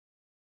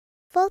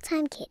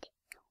Full-Time Kid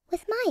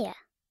with Maya.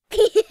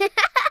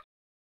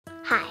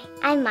 Hi,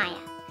 I'm Maya.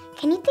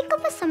 Can you think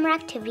of a summer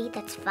activity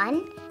that's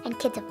fun and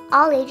kids of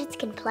all ages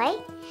can play?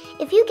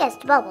 If you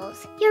guessed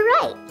bubbles, you're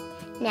right.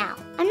 Now,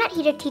 I'm not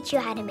here to teach you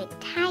how to make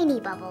tiny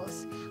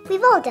bubbles.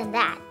 We've all done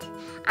that.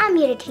 I'm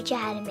here to teach you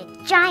how to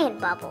make giant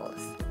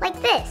bubbles, like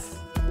this.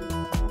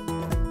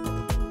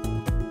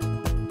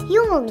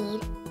 You will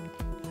need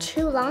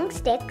 2 long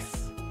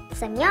sticks,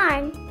 some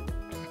yarn,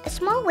 a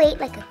small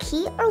weight like a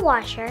key or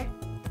washer,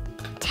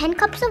 10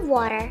 cups of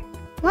water,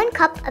 1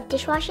 cup of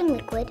dishwashing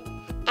liquid,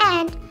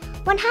 and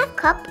 1/2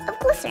 cup of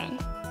glycerin.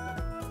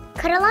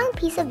 Cut a long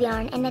piece of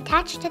yarn and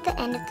attach to the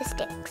end of the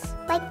sticks,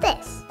 like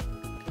this.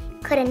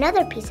 Cut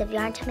another piece of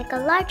yarn to make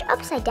a large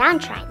upside-down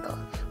triangle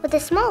with a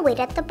small weight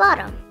at the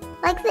bottom,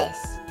 like this.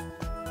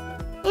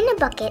 In a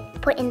bucket,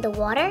 put in the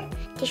water,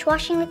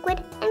 dishwashing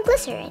liquid, and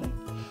glycerin.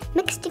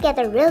 Mix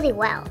together really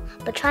well,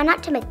 but try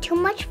not to make too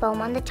much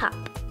foam on the top.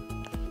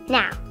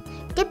 Now,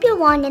 dip your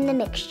wand in the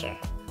mixture.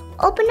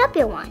 Open up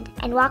your wand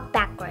and walk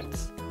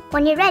backwards.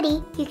 When you're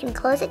ready, you can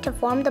close it to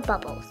form the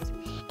bubbles.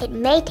 It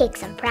may take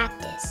some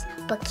practice,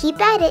 but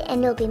keep at it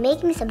and you'll be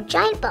making some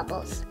giant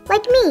bubbles,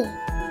 like me.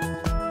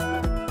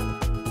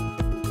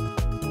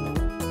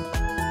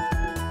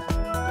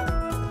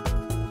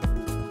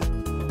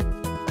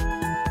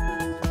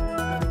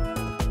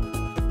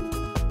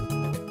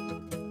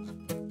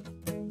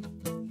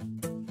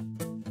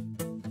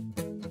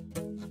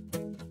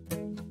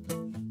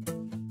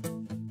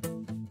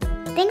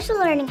 Thanks for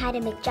learning how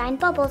to make giant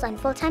bubbles on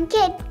Full-Time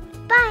Kid.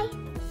 Bye!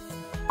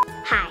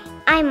 Hi,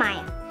 I'm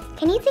Maya.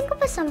 Can you think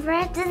of a summer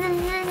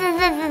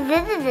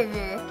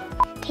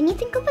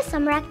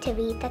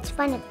activity that's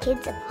fun of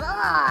kids of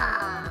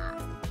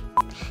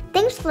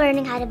Thanks for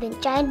learning how to make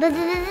giant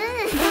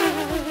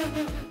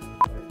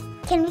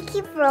Can we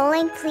keep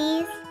rolling,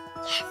 please?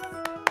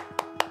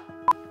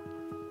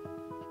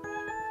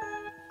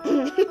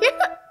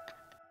 Yes!